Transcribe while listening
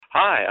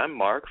Hi, I'm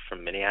Mark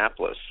from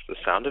Minneapolis. The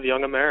Sound of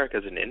Young America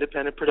is an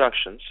independent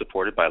production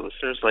supported by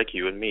listeners like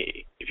you and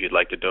me. If you'd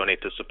like to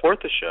donate to support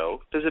the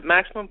show, visit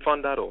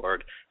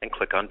MaximumFun.org and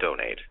click on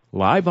Donate.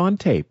 Live on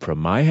tape from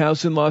my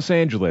house in Los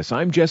Angeles,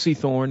 I'm Jesse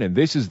Thorne, and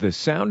this is The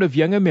Sound of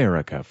Young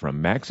America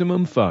from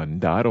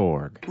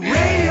MaximumFun.org.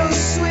 Radio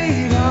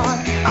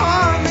sweetheart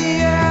on the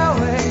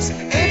airways.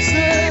 It's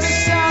the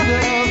sound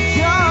of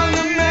young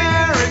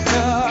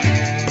America.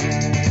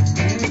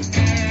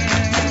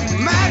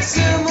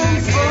 Maximum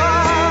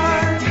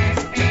fun.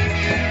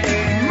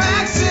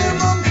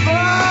 Maximum fun.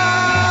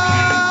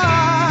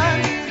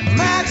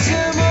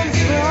 Maximum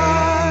fun.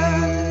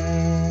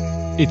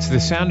 It's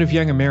The Sound of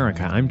Young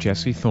America. I'm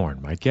Jesse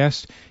Thorne. My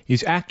guest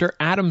is actor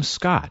Adam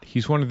Scott.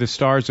 He's one of the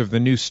stars of the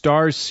new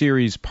Starz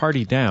series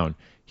Party Down.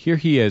 Here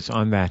he is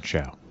on that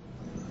show.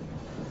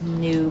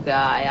 New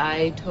guy.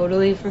 I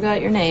totally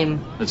forgot your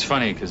name. It's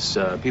funny because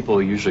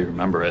people usually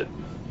remember it.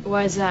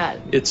 Why is that?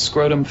 It's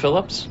Scrotum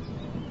Phillips.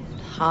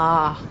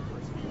 Ha.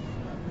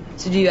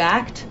 So do you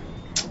act?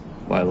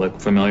 Why,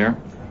 look familiar?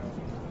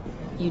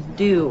 You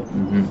do.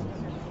 Mm-hmm.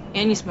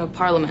 And you smoke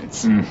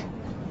parliaments.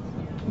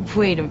 Mm.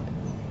 Wait a minute.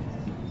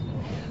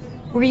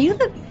 Were you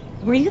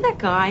that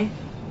guy?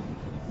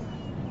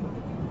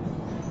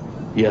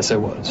 Yes, I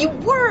was. You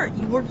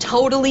were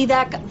totally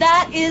that guy.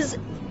 That is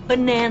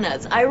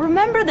bananas. I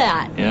remember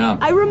that. Yeah.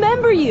 I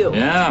remember you.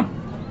 Yeah.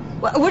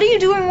 What are you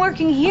doing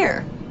working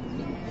here?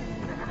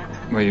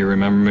 Well, you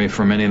remember me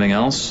from anything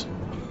else?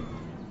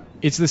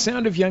 It's The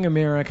Sound of Young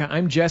America.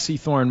 I'm Jesse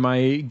Thorne.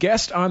 My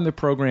guest on the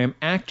program,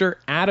 actor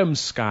Adam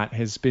Scott,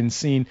 has been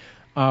seen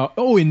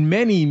in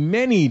many,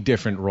 many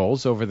different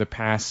roles over the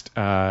past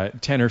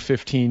 10 or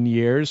 15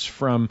 years,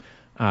 from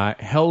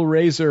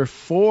Hellraiser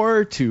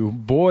 4 to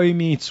Boy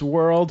Meets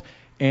World,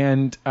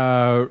 and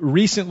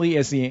recently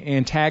as the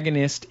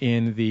antagonist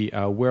in the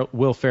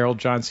Will Ferrell,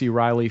 John C.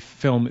 Reilly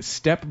film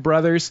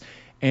Stepbrothers,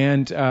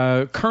 and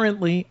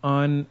currently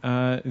on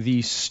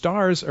the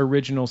Starz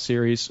original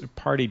series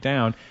Party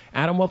Down.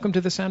 Adam, welcome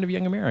to The Sound of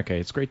Young America.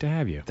 It's great to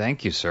have you.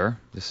 Thank you, sir.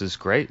 This is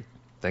great.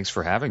 Thanks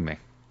for having me.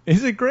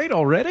 Is it great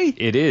already?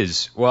 It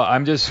is. Well,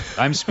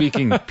 I'm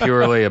speaking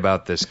purely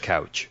about this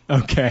couch.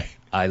 Okay.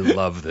 I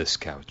love this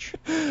couch.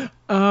 I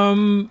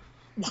want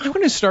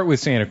to start with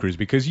Santa Cruz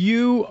because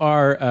you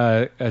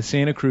are a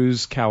Santa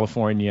Cruz,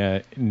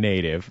 California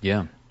native.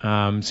 Yeah.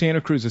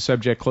 Santa Cruz is a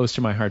subject close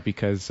to my heart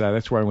because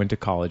that's where I went to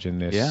college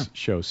and this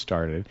show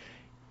started.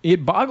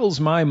 It boggles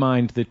my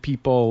mind that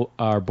people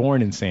are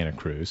born in Santa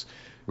Cruz.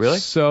 Really?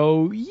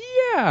 So,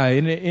 yeah,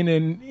 in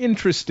an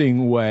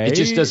interesting way. It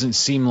just doesn't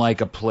seem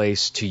like a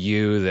place to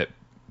you that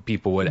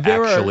people would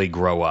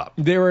grow up.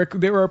 There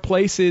are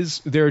places,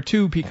 there are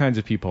two kinds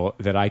of people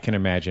that I can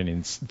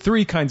imagine,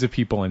 three kinds of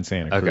people in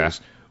Santa Cruz. Okay.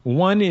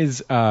 One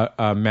is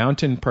a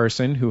mountain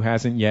person who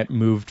hasn't yet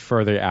moved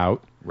further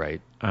out.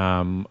 Right.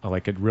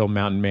 Like a real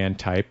mountain man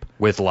type.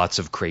 With lots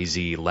of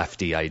crazy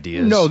lefty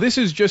ideas. No, this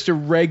is just a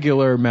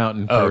regular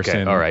mountain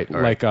person. Okay. All right.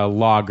 Like a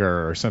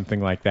logger or something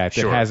like that.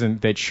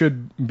 That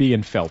should be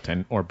in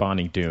Felton or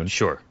Bonnie Doon.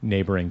 Sure.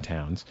 Neighboring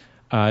towns.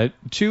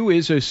 Two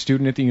is a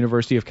student at the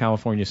University of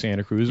California,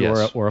 Santa Cruz,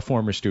 Yes. or a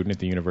former student at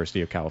the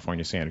University of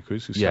California, Santa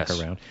Cruz, who stuck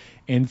Yes. around.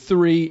 And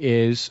three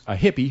is a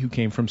hippie who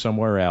came from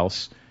somewhere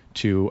else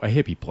to a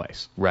hippie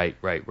place. Right.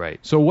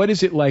 So what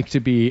is it like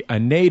to be a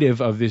native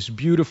of this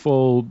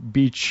beautiful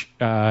beach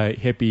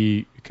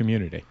hippie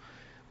community?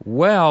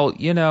 Well,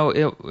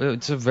 it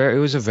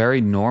was a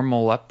very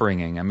normal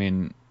upbringing. I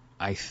mean,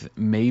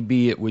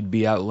 maybe it would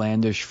be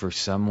outlandish for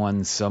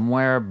someone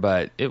somewhere,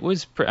 but it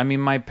was.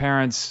 My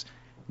parents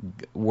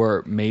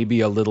were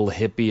maybe a little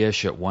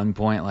hippie-ish at one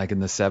point, like in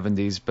the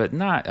 70s, but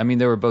not. I mean,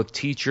 they were both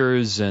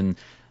teachers and.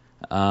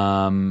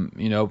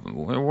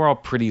 We're all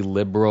pretty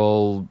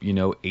liberal,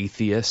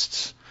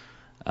 atheists,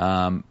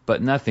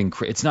 but nothing.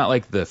 It's not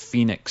like the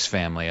Phoenix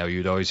family.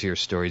 You'd always hear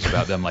stories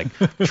about them like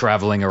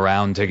traveling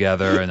around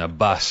together in a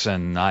bus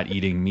and not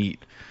eating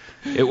meat.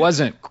 It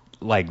wasn't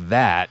like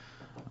that.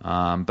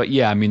 But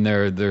yeah,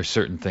 there are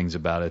certain things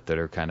about it that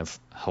are kind of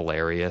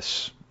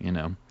hilarious,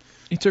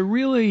 It's a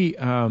really,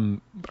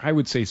 I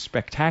would say,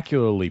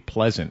 spectacularly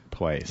pleasant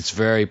place. It's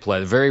very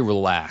pleasant, very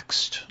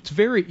relaxed. It's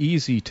very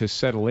easy to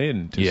settle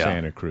in to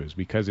Santa Cruz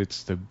because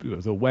it's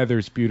the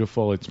weather's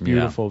beautiful. It's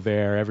beautiful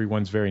there.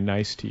 Everyone's very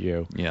nice to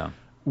you. Yeah.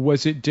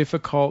 Was it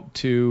difficult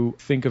to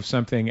think of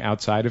something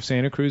outside of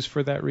Santa Cruz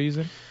for that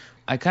reason?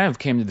 I kind of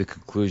came to the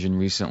conclusion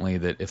recently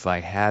that if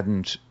I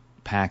hadn't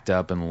packed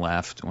up and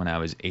left when I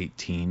was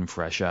 18,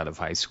 fresh out of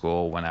high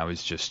school, when I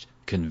was just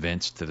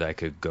convinced that I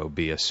could go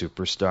be a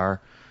superstar.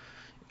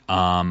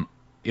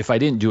 If I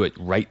didn't do it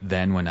right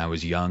then when I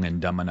was young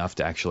and dumb enough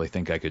to actually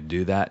think I could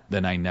do that,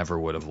 then I never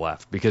would have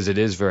left because it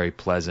is very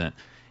pleasant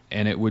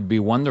and it would be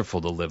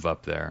wonderful to live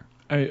up there.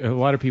 A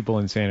lot of people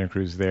in Santa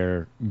Cruz,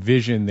 their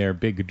vision, their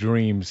big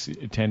dreams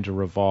tend to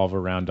revolve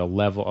around a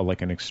level,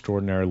 like an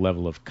extraordinary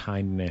level of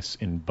kindness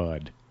in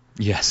bud.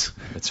 Yes,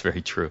 that's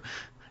very true.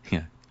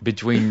 Yeah.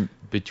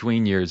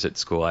 Between years at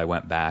school, I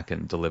went back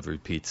and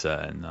delivered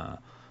pizza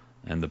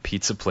and the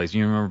pizza place.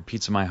 You remember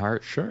Pizza My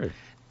Heart? Sure.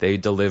 They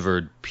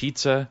delivered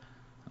pizza,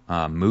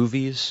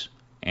 movies,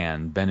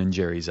 and Ben &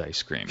 Jerry's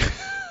ice cream.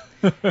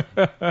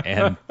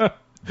 And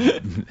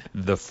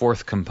the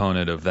fourth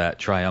component of that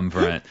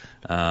triumvirate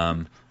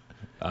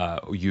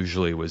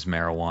usually was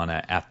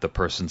marijuana at the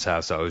person's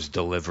house I was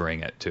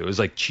delivering it to. It was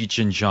like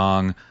Cheech and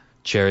Chong,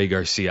 Cherry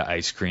Garcia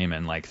ice cream,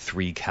 and like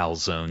 3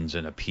 calzones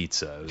and a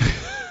pizza.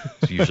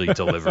 It was usually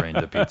delivering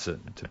the pizza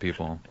to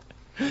people.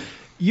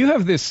 You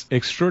have this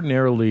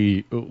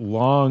extraordinarily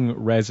long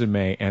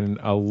resume and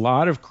a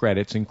lot of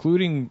credits,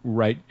 including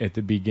right at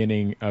the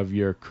beginning of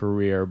your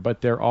career,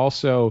 but they're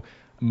also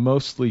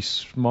mostly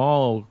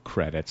small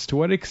credits. To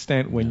what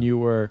extent, when you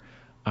were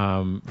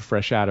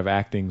fresh out of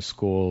acting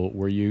school,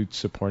 were you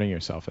supporting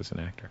yourself as an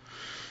actor?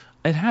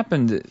 It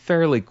happened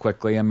fairly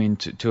quickly. I mean,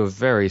 to a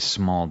very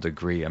small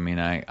degree. I mean,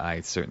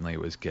 I certainly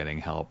was getting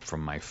help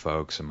from my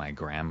folks and my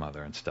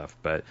grandmother and stuff,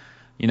 but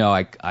you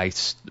know,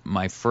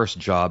 my first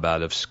job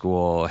out of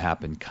school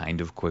happened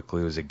kind of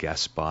quickly. It was a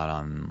guest spot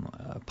on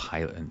a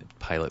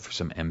pilot for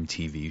some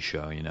MTV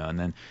show, you know, and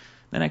then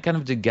I kind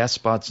of did guest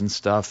spots and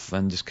stuff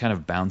and just kind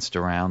of bounced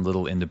around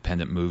little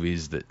independent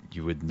movies that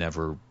you would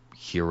never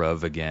hear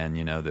of again,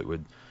 you know, that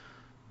would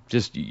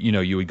just, you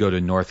know, you would go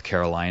to North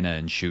Carolina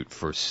and shoot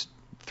for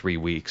 3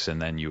 weeks and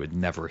then you would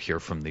never hear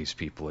from these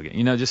people again,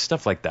 you know, just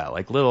stuff like that.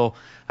 Like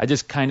I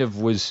just kind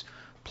of was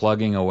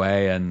plugging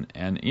away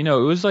and you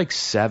know, it was like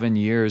 7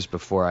 years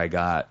before I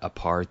got a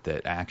part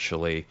that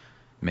actually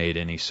made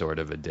any sort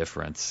of a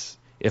difference.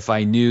 If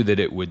I knew that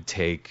it would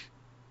take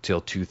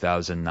till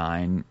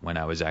 2009 when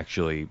I was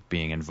actually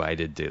being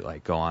invited to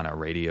like go on a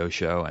radio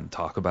show and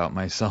talk about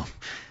myself,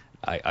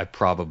 I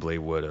probably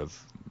would have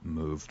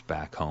moved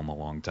back home a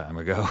long time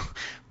ago.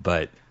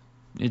 But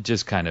it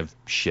just kind of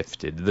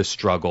shifted. The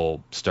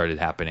struggle started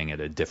happening at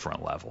a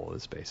different level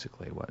is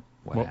basically what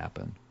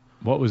happened.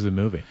 What was the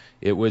movie?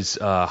 It was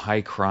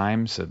High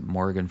Crimes, a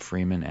Morgan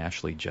Freeman,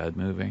 Ashley Judd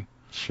movie.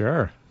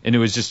 Sure. And it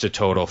was just a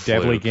total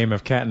Deadly fluke. Game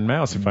of Cat and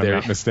Mouse, if I'm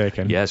not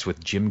mistaken. Yes,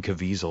 with Jim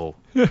Caviezel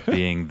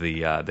being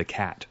the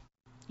cat.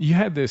 You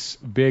had this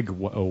big,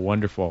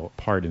 wonderful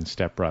part in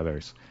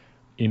Stepbrothers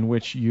in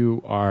which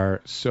you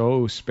are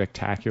so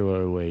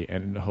spectacularly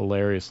and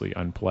hilariously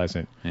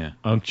unpleasant. Yeah.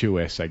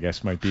 Unctuous, I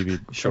guess, might be the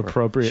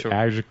appropriate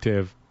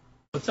adjective.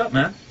 What's up,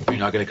 man? You're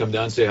not going to come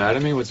down and say hi to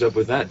me? What's up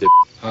with that,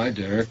 Hi,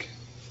 Derek.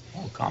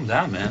 Oh, calm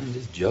down, man. I'm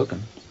just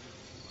joking.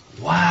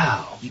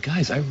 Wow. You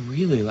guys, I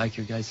really like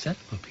your guys'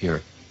 setup up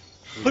here.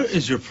 What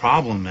is your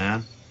problem,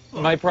 man?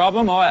 My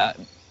problem? Oh, I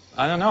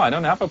don't know. I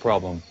don't have a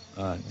problem,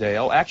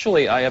 Dale.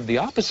 Actually, I have the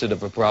opposite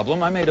of a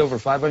problem. I made over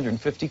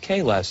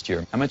 $550K last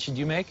year. How much did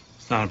you make?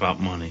 It's not about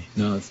money.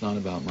 No, it's not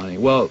about money.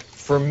 Well,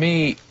 for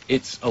me,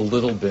 it's a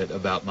little bit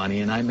about money,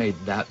 and I made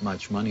that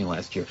much money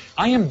last year.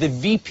 I am the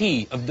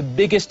VP of the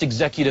biggest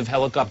executive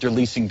helicopter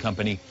leasing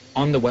company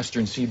on the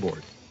Western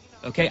Seaboard.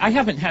 Okay? I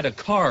haven't had a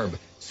carb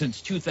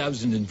since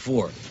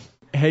 2004.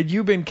 Had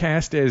you been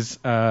cast as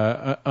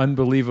an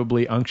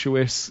unbelievably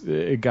unctuous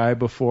guy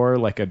before,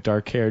 like a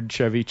dark-haired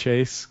Chevy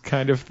Chase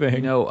kind of thing?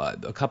 You know,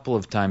 a couple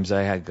of times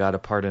I had got a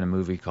part in a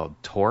movie called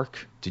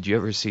Torque. Did you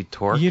ever see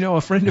Torque? You know,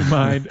 a friend of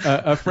mine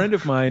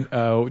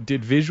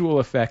did visual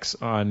effects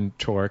on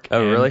Torque.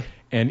 Oh, really?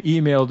 And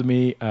emailed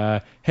me,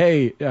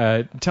 hey,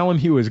 tell him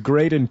he was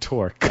great in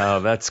Torque.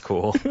 Oh, that's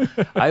cool.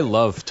 I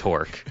love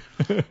Torque.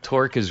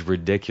 Torque is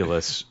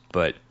ridiculous,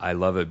 but I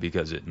love it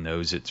because it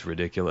knows it's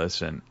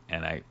ridiculous, and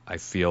I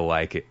feel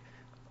like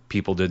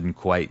people didn't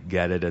quite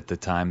get it at the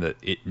time that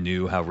it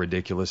knew how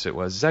ridiculous it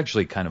was. It's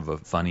actually kind of a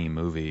funny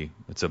movie.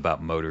 It's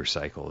about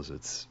motorcycles.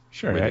 It's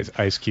sure,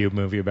 Ice Cube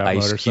movie about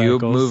motorcycles. Ice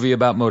Cube movie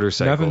about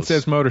motorcycles. Nothing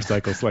says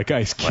motorcycles like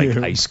Ice Cube.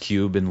 Like Ice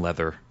Cube and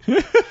leather.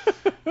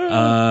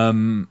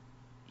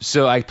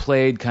 So I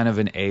played kind of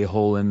an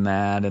a-hole in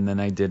that, and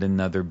then I did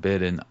another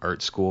bit in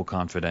Art School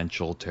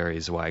Confidential, Terry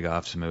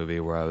Zwigoff's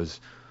movie, where I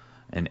was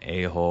an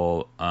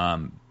a-hole,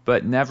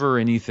 but never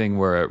anything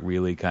where it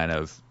really kind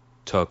of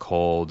took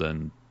hold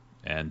and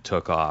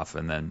took off.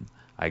 And then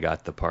I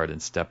got the part in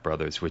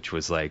Stepbrothers, which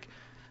was like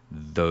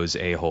those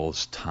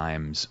a-holes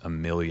times a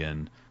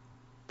million.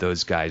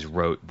 Those guys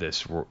wrote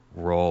this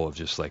role of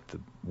just like the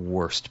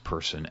worst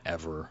person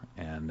ever,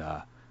 and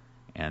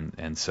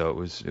so it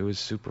was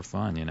super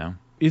fun, you know.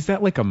 Is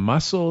that like a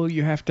muscle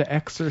you have to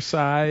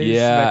exercise?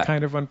 Yeah. That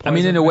kind of unpleasantness?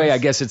 I mean, in a way, I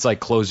guess it's like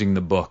closing the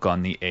book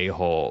on the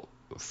a-hole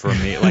for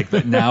me. Like,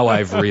 now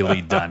I've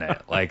really done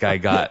it. Like, I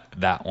got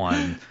that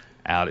one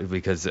out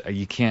because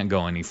you can't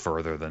go any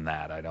further than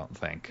that, I don't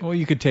think. Well,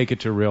 you could take it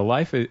to real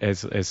life,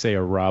 as say,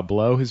 a Rob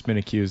Lowe has been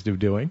accused of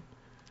doing.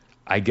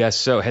 I guess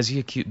so. Has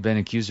he been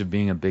accused of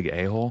being a big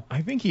a-hole?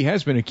 I think he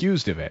has been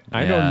accused of it.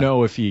 I don't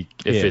know if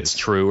it's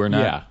true or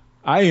not. Yeah.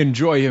 I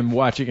enjoy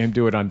watching him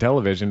do it on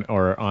television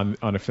or on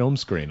a film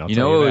screen. You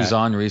know what was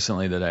on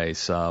recently that I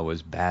saw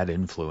was Bad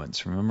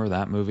Influence. Remember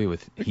that movie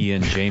with he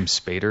and James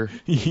Spader?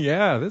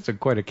 Yeah, that's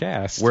quite a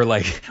cast. Where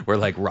like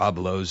Rob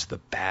Lowe's the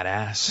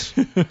badass.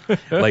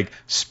 Like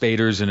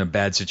Spader's in a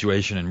bad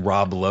situation and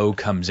Rob Lowe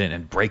comes in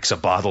and breaks a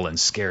bottle and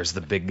scares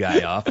the big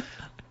guy off.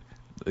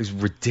 It's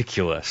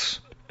ridiculous.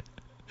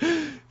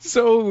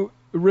 So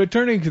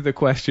returning to the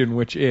question,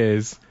 which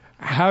is,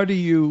 how do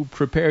you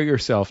prepare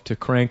yourself to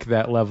crank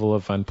that level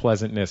of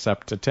unpleasantness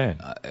up to 10?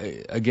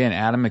 Again,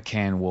 Adam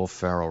McCann, Will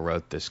Ferrell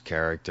wrote this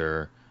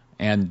character,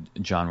 and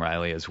John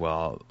Riley as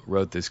well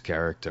wrote this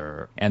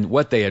character. And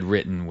what they had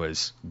written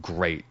was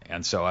great.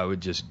 And so I would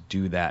just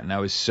do that. And I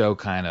was so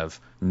kind of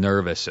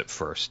nervous at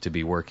first to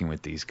be working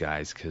with these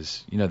guys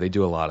because, they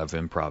do a lot of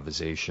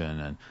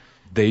improvisation. And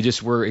they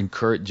just were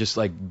encouraged, just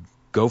like,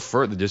 go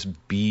further, just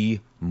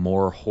be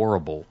more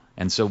horrible.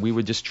 And so we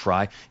would just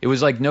try. It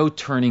was like no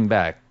turning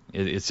back.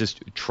 It's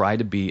just try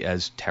to be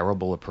as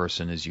terrible a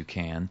person as you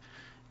can,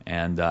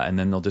 and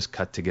then they'll just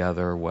cut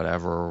together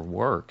whatever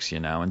works,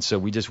 And so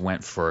we just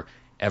went for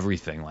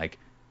everything, like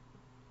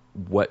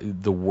what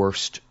the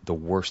worst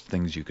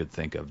things you could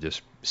think of,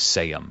 just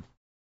say them.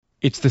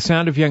 It's The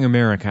Sound of Young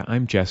America.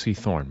 I'm Jesse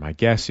Thorne. My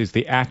guest is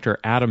the actor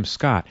Adam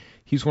Scott.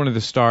 He's one of the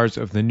stars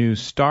of the new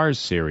Starz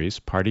series,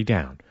 Party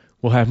Down.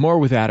 We'll have more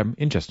with Adam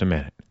in just a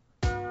minute.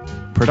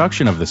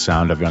 Production of The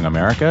Sound of Young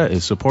America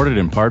is supported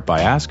in part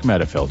by Ask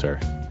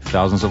Metafilter.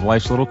 Thousands of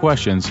life's little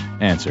questions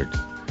answered.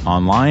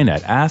 Online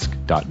at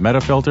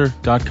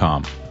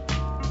ask.metafilter.com.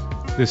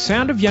 The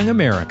Sound of Young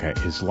America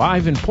is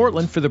live in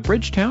Portland for the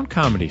Bridgetown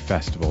Comedy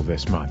Festival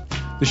this month.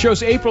 The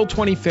show's April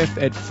 25th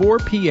at 4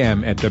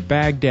 p.m. at the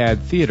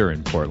Baghdad Theater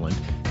in Portland.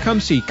 Come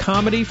see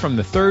comedy from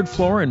the third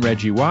floor and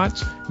Reggie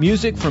Watts,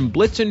 music from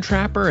Blitzen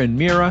Trapper and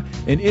Mira,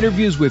 and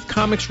interviews with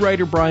comics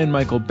writer Brian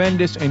Michael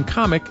Bendis and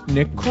comic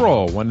Nick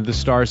Kroll, one of the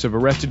stars of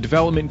Arrested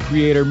Development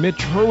creator Mitch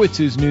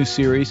Hurwitz's new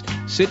series,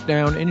 Sit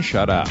Down and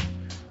Shut Up.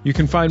 You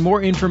can find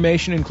more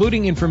information,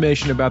 including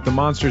information about the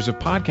Monsters of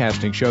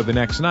Podcasting show the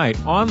next night,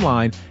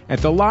 online at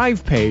the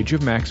live page of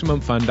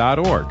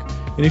MaximumFun.org.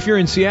 And if you're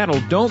in Seattle,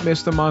 don't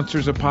miss the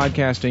Monsters of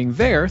Podcasting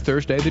there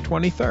Thursday the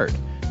 23rd.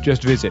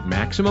 Just visit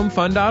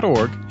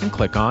MaximumFun.org and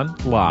click on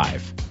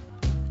Live.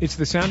 It's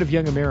The Sound of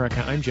Young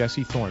America. I'm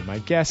Jesse Thorne. My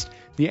guest,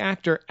 the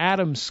actor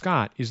Adam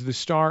Scott, is the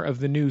star of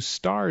the new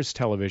Starz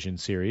television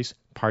series,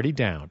 Party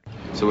Down.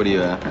 So what are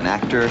you, an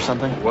actor or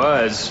something?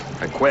 I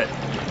quit.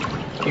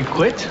 You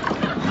quit?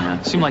 Yeah,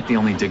 it seemed like the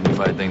only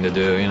dignified thing to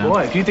do,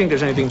 Boy, if you think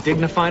there's anything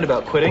dignified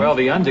about quitting... Well,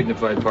 the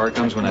undignified part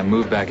comes when I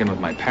move back in with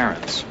my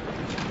parents.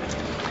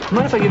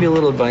 Mind if I give you a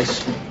little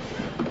advice?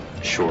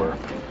 Sure.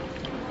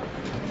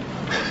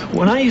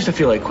 When I used to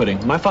feel like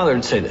quitting, my father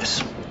would say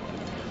this.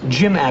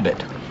 Jim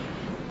Abbott.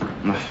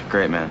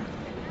 Great man.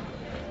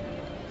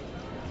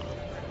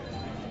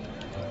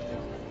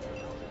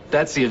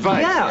 That's the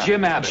advice. Yeah.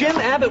 Jim Abbott. Jim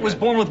Abbott was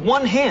born with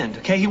one hand,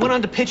 okay? He went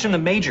on to pitch in the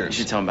You majors.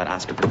 should tell him about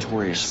Oscar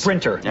Pistorius.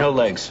 Sprinter, no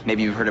legs.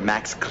 Maybe you've heard of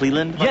Max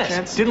Cleland, by Yes,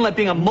 chance? didn't let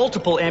being a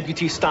multiple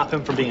amputee stop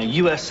him from being a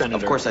U.S. senator.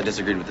 Of course I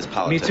disagreed with his Me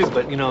politics. too,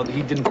 but,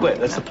 he didn't quit.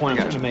 That's the point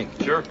I'm trying to make.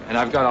 Sure. And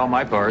I've got all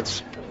my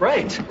parts.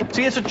 Right.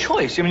 See, it's a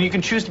choice. You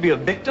can choose to be a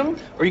victim,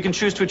 or you can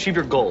choose to achieve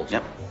your goals.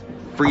 Yep.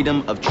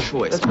 Freedom of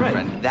choice, That's my right.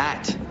 friend.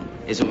 That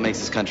is what makes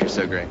this country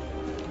so great.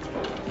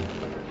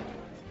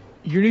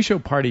 Your new show,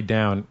 Party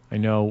Down, I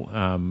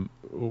know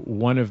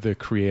one of the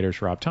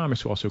creators, Rob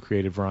Thomas, who also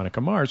created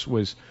Veronica Mars,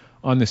 was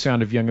on The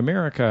Sound of Young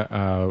America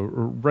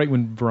right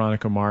when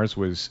Veronica Mars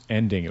was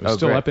ending. It was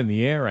still great. up in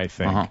the air, I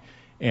think. Uh-huh.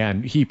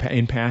 And he,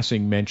 in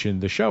passing,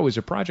 mentioned the show as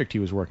a project he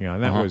was working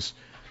on. That was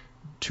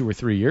 2 or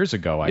 3 years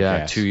ago, I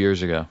guess. 2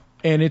 years ago.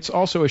 And it's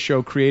also a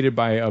show created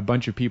by a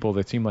bunch of people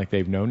that seem like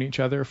they've known each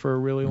other for a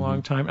really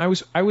long time. I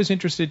was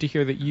interested to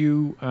hear that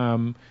you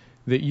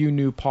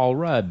knew Paul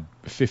Rudd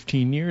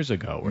 15 years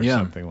ago or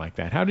something like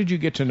that. How did you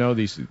get to know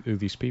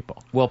these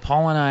people? Well,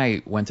 Paul and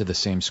I went to the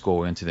same school.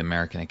 We went to the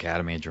American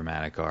Academy of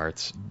Dramatic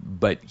Arts.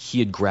 But he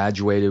had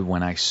graduated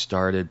when I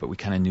started, but we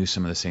kind of knew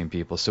some of the same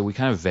people. So we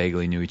kind of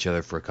vaguely knew each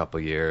other for a couple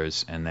of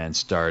years and then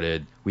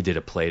we did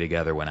a play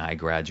together when I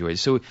graduated.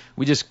 So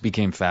we just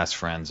became fast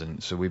friends,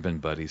 and so we've been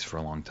buddies for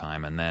a long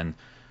time. And then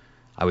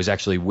I was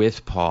actually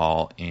with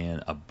Paul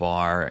in a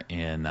bar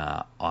in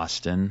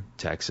Austin,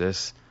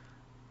 Texas,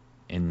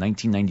 in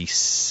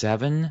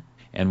 1997,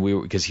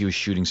 and because he was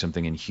shooting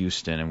something in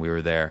Houston, and we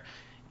were there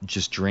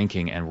just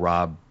drinking, and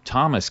Rob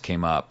Thomas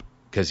came up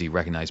because he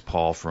recognized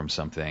Paul from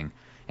something,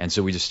 and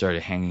so we just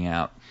started hanging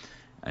out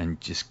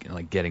and just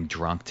like getting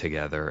drunk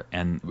together.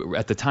 And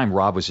at the time,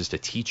 Rob was just a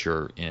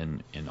teacher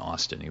in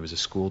Austin. He was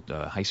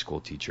a high school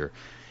teacher,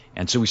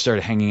 and so we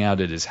started hanging out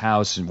at his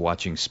house and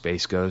watching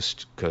Space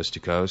Ghost Coast to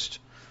Coast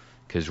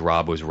because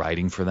Rob was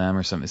writing for them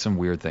or some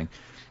weird thing.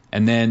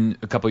 And then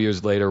a couple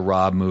years later,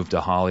 Rob moved to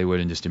Hollywood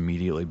and just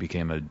immediately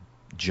became a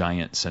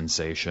giant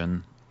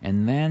sensation.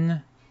 And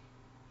then,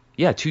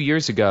 2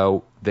 years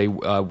ago,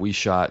 we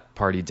shot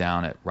Party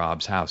Down at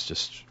Rob's house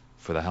just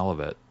for the hell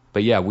of it.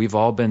 But we've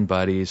all been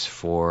buddies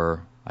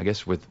for, I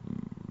guess, with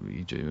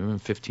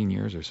 15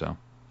 years or so.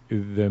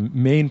 The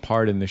main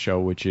part in the show,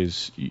 which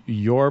is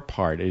your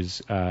part,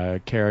 is a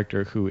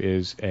character who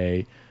is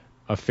a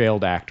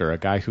failed actor, a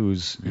guy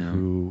whose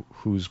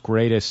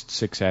greatest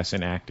success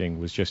in acting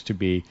was just to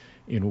be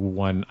in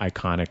one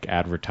iconic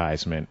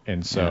advertisement,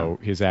 and so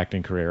his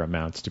acting career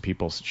amounts to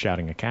people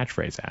shouting a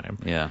catchphrase at him.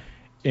 Yeah.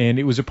 And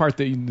it was a part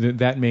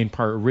that main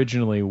part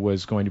originally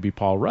was going to be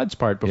Paul Rudd's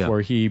part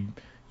before he,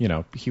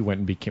 he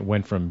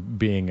went from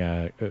being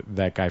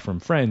that guy from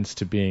Friends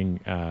to being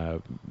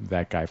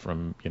that guy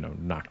from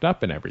Knocked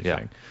Up and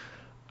everything.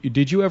 Yeah.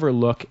 Did you ever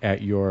look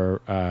at your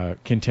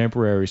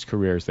contemporaries'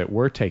 careers that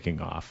were taking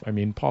off? I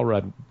mean, Paul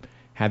Rudd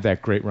had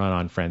that great run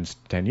on Friends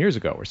 10 years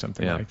ago or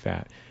something like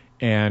that,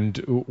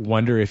 and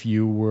wonder if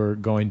you were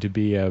going to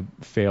be a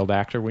failed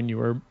actor when you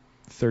were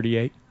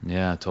 38?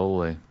 Yeah,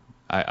 totally.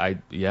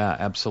 Yeah,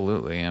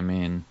 absolutely. I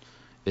mean,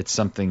 it's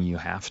something you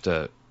have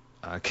to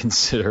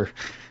consider,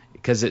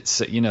 because it's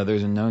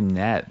there's no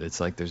net. It's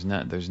like there's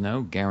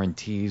no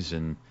guarantees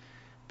in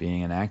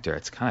being an actor.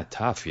 It's kind of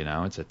tough,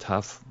 It's a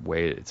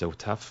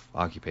tough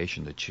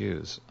occupation to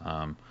choose.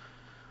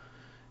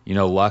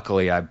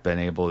 Luckily I've been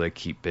able to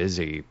keep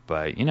busy,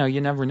 but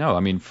you never know. I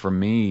mean, for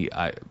me,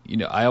 I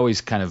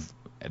always kind of,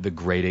 the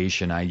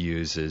gradation I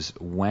use is,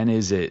 when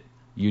is it,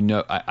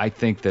 I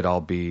think that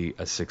I'll be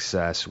a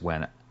success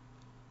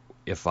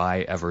if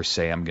I ever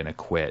say I'm going to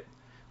quit,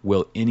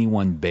 will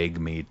anyone beg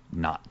me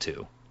not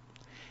to?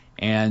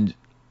 And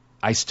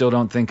I still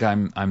don't think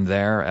I'm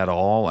there at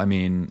all. I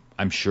mean,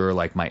 I'm sure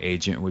like my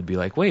agent would be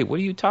like, wait, what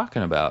are you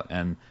talking about?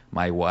 And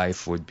my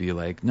wife would be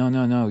like,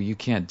 no, you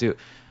can't do it.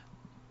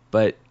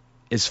 But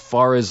as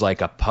far as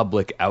like a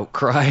public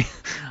outcry,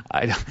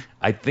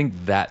 I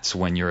think that's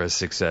when you're a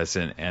success.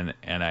 And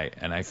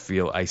I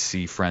feel, I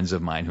see friends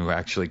of mine who are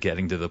actually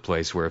getting to the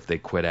place where if they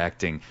quit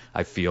acting,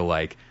 I feel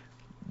like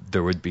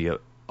there would be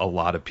a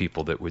lot of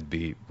people that would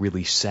be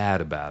really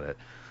sad about it.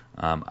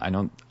 I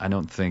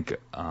don't think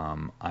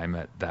I'm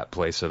at that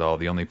place at all.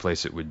 The only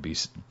place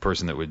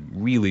person that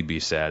would really be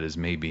sad is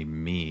maybe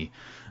me.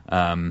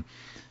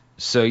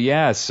 So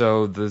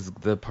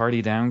the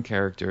Party Down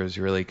character is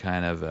really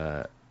kind of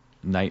a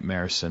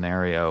nightmare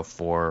scenario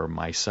for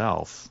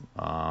myself.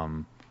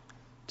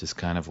 Just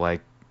kind of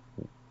like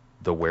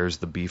the Where's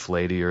the Beef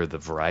lady, or the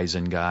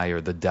Verizon guy,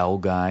 or the Dell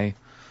guy.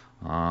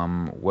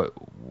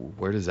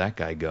 Where does that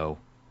guy go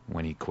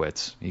when he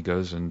quits? He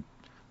goes and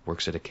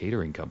works at a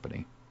catering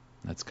company.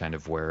 That's kind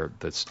of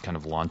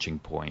launching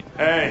point.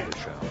 Hey, of the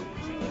show.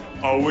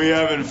 Are we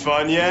having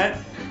fun yet?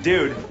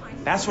 Dude,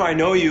 that's why I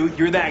know you.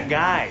 You're that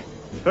guy.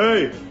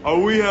 Hey, are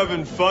we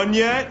having fun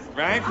yet?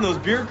 Right? From those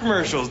beer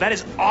commercials. That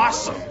is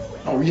awesome.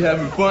 Are we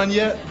having fun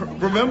yet?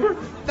 Remember?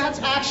 That's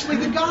actually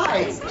the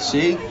guy.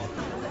 See?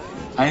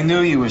 I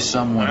knew you were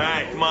someone. All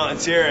right, come on,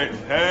 let's hear it.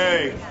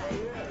 Hey.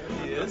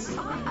 Yes?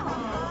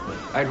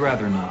 I'd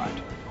rather not.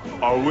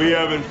 Are we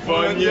having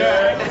fun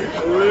yet?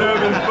 Are we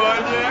having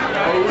fun yet?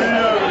 Are we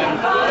having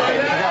fun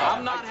yet?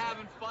 I'm not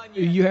having fun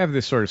yet. You have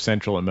this sort of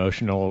central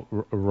emotional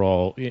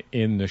role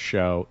in the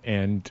show,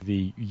 and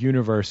the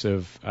universe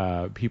of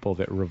people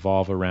that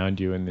revolve around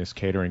you in this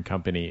catering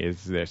company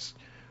is this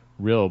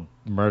real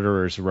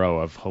murderer's row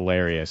of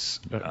hilarious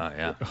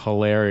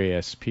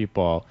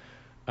people.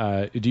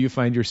 Do you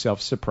find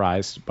yourself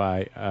surprised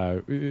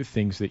by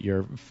things that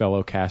your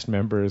fellow cast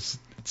members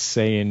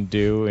say and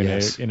do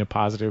in a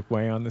positive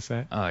way on the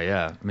set? Oh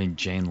yeah, I mean,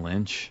 Jane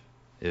Lynch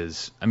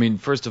is. I mean,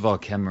 first of all,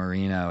 Ken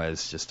Marino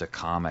is just a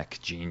comic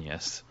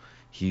genius.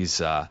 He's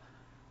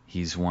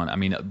one. I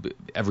mean,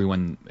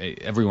 everyone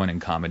in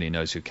comedy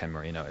knows who Ken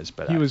Marino is,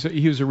 but he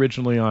was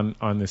originally on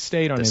The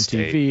State on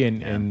MTV,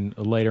 and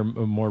later,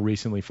 more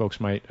recently, folks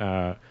might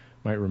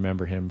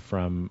remember him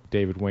from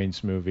David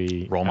Wayne's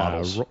movie Role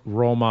Models.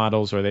 Role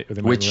Models, or they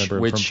might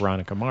remember him from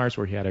Veronica Mars,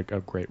 where he had a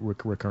great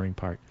recurring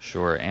part.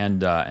 Sure,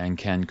 and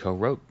Ken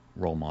co-wrote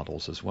Role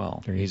Models as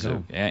well. There you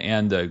go.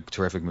 And a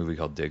terrific movie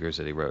called Diggers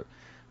that he wrote.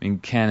 I mean,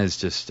 Ken is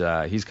just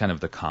he's kind of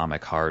the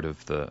comic heart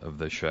of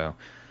the show.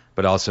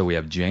 But also we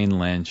have Jane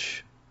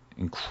Lynch,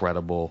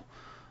 incredible,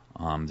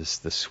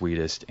 just the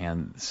sweetest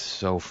and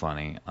so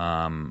funny,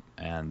 and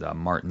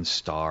Martin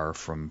Starr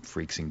from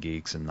Freaks and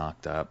Geeks and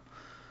Knocked Up.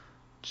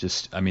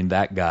 Just, I mean,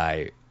 that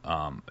guy,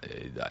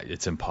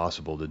 it's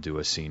impossible to do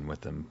a scene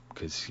with him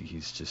because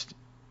he's just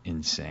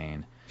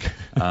insane.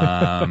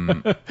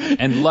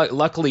 And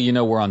luckily,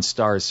 we're on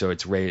Starz, so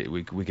it's rated.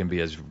 We can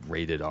be as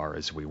rated R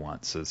as we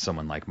want. So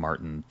someone like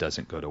Martin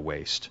doesn't go to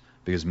waste,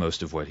 because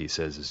most of what he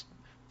says is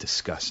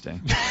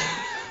disgusting.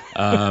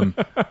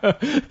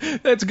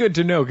 That's good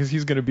to know, because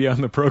he's going to be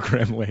on the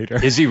program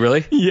later. Is he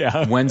really?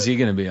 Yeah. When's he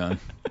going to be on?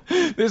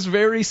 This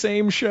very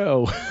same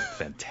show.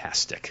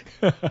 Fantastic.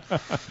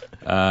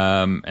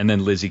 And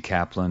then Lizzie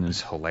Kaplan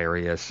is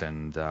hilarious,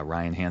 and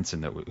Ryan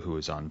Hansen, who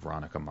is on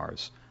Veronica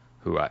Mars,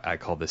 who I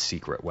call the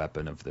secret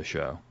weapon of the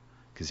show,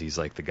 because he's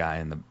like the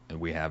guy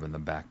we have in the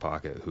back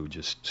pocket who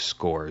just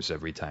scores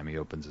every time he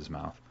opens his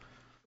mouth.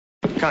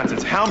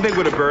 Constance, how big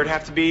would a bird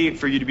have to be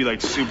for you to be like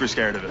super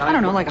scared of it? I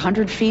don't know, like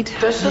 100 feet,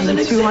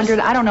 maybe 200.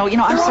 I don't know.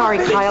 I'm sorry,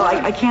 Kyle.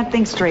 I can't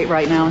think straight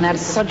right now, and that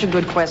is such a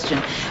good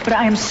question. But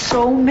I am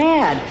so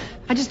mad.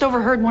 I just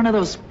overheard one of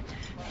those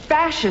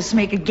fascists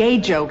make a gay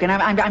joke, and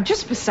I'm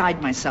just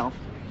beside myself.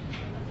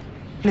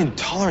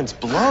 Intolerance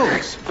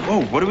blows.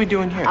 Whoa, what are we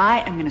doing here? I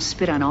am going to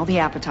spit on all the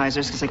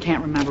appetizers because I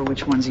can't remember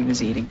which ones he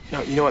was eating.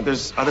 No, you know what?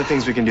 There's other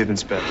things we can do than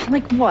spit.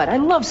 Like what? I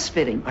love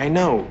spitting. I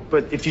know,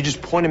 but if you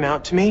just point them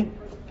out to me,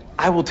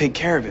 I will take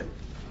care of it.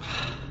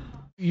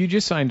 You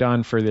just signed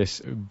on for this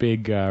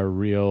big,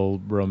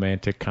 real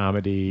romantic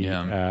comedy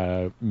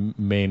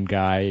main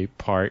guy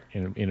part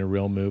in a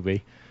real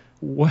movie.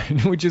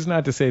 Which is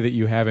not to say that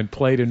you haven't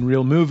played in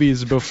real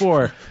movies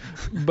before,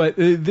 but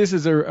this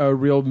is a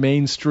real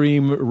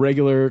mainstream,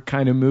 regular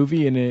kind of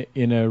movie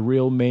in a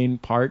real main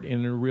part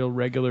in a real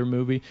regular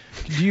movie.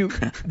 Do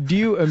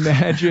you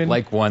imagine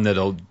like one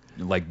that'll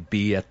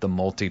be at the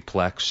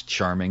multiplex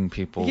charming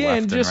people? Yeah,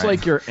 left and just right.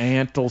 like your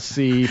aunt will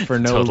see for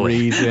no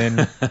Totally.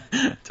 reason.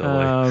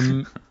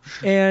 Totally.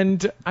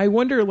 And I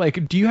wonder,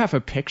 do you have a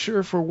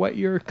picture for what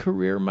your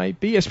career might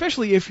be,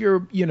 especially if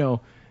you're,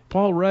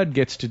 Paul Rudd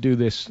gets to do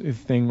this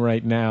thing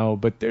right now,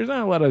 but there's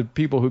not a lot of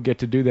people who get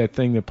to do that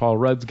thing that Paul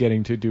Rudd's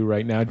getting to do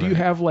right now. Do you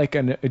have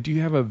do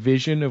you have a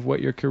vision of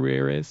what your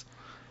career is?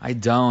 I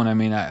don't. I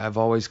mean, I've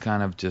always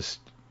kind of just,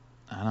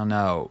 I don't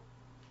know,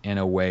 in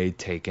a way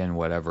taken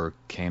whatever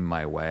came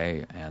my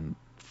way and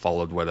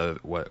followed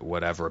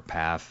whatever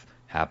path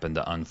happened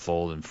to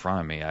unfold in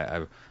front of me.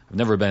 I've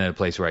never been in a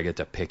place where I get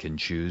to pick and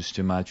choose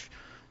too much.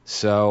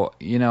 So,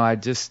 I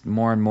just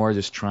more and more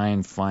just try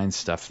and find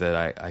stuff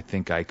that I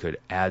think I could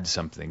add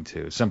something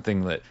to,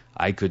 something that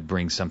I could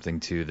bring something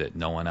to that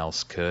no one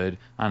else could.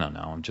 I don't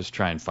know. I'm just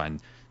trying to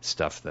find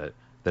stuff that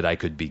I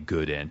could be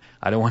good in.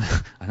 I don't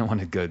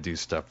want to go do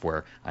stuff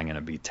where I'm going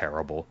to be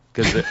terrible,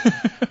 because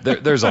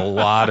there's a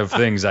lot of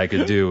things I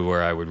could do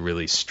where I would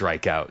really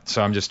strike out.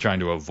 So I'm just trying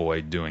to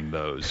avoid doing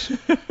those.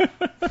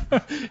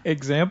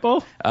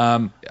 Example?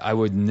 I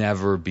would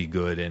never be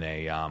good in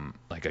a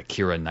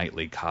Keira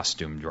Knightley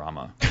costume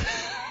drama.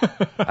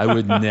 I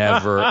would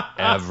never,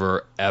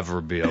 ever, ever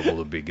be able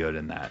to be good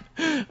in that.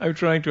 I'm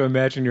trying to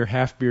imagine your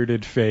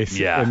half-bearded face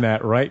in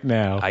that right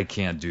now. I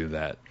can't do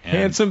that. And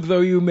handsome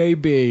though you may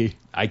be.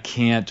 I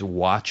can't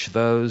watch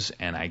those,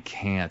 and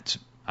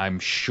I'm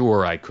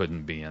sure I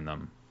couldn't be in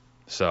them.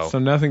 So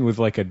nothing with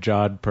like a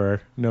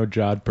jodhpur. No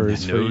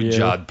jodhpurs for you. No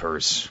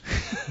jodhpurs.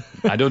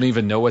 I don't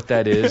even know what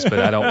that is, but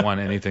I don't want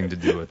anything to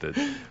do with it.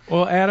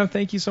 Well, Adam,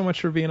 thank you so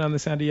much for being on The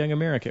Sound of Young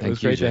America. It was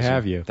great to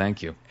have you.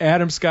 Thank you.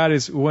 Adam Scott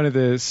is one of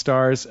the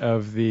stars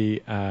of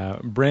the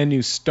brand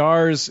new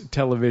Starz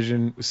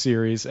television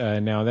series.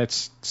 Now,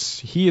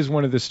 he is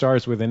one of the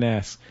stars with an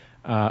S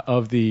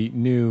of the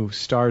new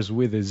Starz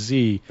with a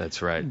Z.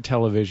 That's right.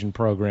 Television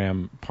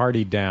program,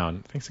 Party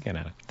Down. Thanks again,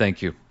 Adam.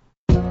 Thank you.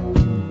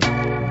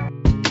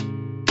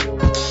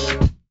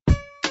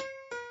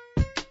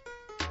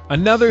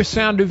 Another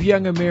Sound of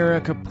Young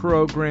America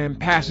program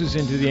passes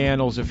into the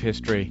annals of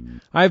history.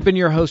 I've been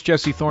your host,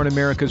 Jesse Thorne,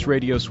 America's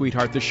radio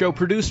sweetheart. The show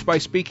produced by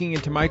Speaking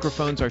Into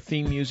Microphones. Our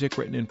theme music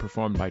written and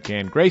performed by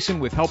Dan Grayson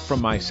with help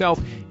from myself.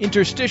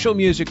 Interstitial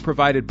music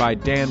provided by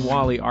Dan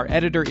Wally. Our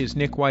editor is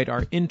Nick White.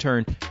 Our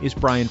intern is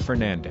Brian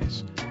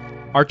Fernandez.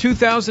 Our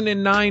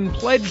 2009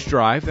 pledge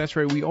drive, that's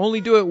right, we only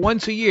do it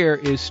once a year,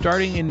 is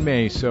starting in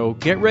May. So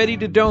get ready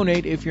to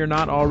donate if you're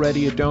not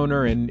already a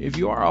donor. And if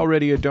you are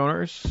already a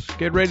donor,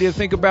 get ready to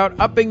think about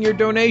upping your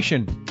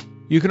donation.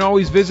 You can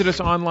always visit us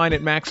online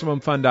at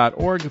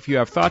MaximumFun.org. If you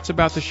have thoughts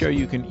about the show,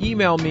 you can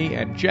email me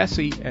at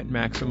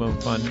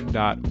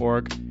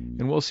jesse@MaximumFun.org.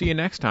 And we'll see you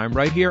next time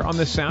right here on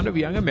The Sound of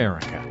Young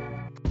America.